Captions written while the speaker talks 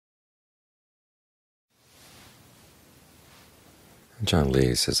John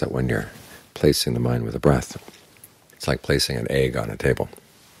Lee says that when you're placing the mind with the breath, it's like placing an egg on a table.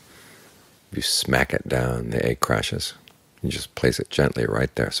 If you smack it down, the egg crashes. You just place it gently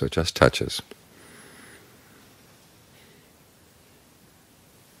right there, so it just touches.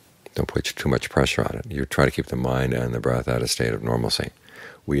 Don't put too much pressure on it. You try to keep the mind and the breath at a state of normalcy.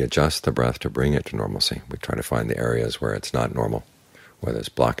 We adjust the breath to bring it to normalcy. We try to find the areas where it's not normal, where there's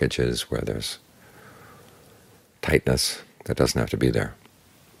blockages, where there's tightness that doesn't have to be there.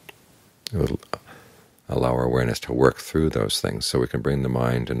 It will allow our awareness to work through those things so we can bring the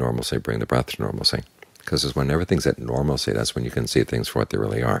mind to normalcy, bring the breath to normalcy. Because it's when everything's at normalcy, that's when you can see things for what they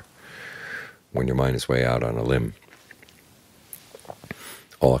really are. When your mind is way out on a limb,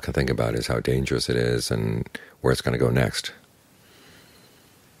 all it can think about is how dangerous it is and where it's going to go next.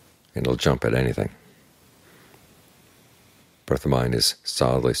 And it'll jump at anything. But if the mind is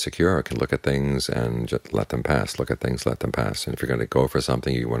solidly secure, it can look at things and just let them pass, look at things, let them pass. And if you're going to go for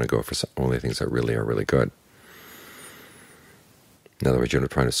something, you want to go for only things that really are really good. In other words, you're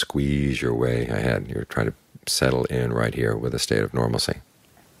not trying to squeeze your way ahead. You're trying to settle in right here with a state of normalcy.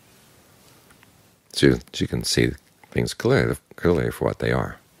 So you can see things clearly for what they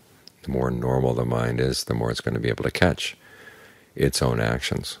are. The more normal the mind is, the more it's going to be able to catch its own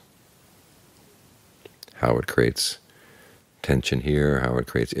actions, how it creates tension here, how it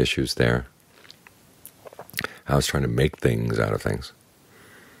creates issues there, how it's trying to make things out of things.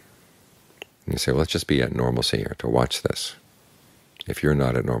 And you say, well, let's just be at normalcy here to watch this. If you're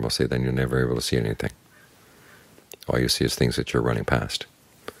not at normalcy, then you're never able to see anything. All you see is things that you're running past.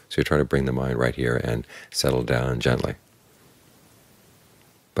 So you try to bring the mind right here and settle down gently,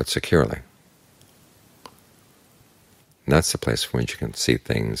 but securely. And that's the place from which you can see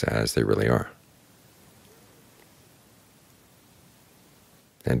things as they really are,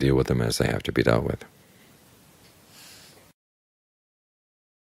 and deal with them as they have to be dealt with.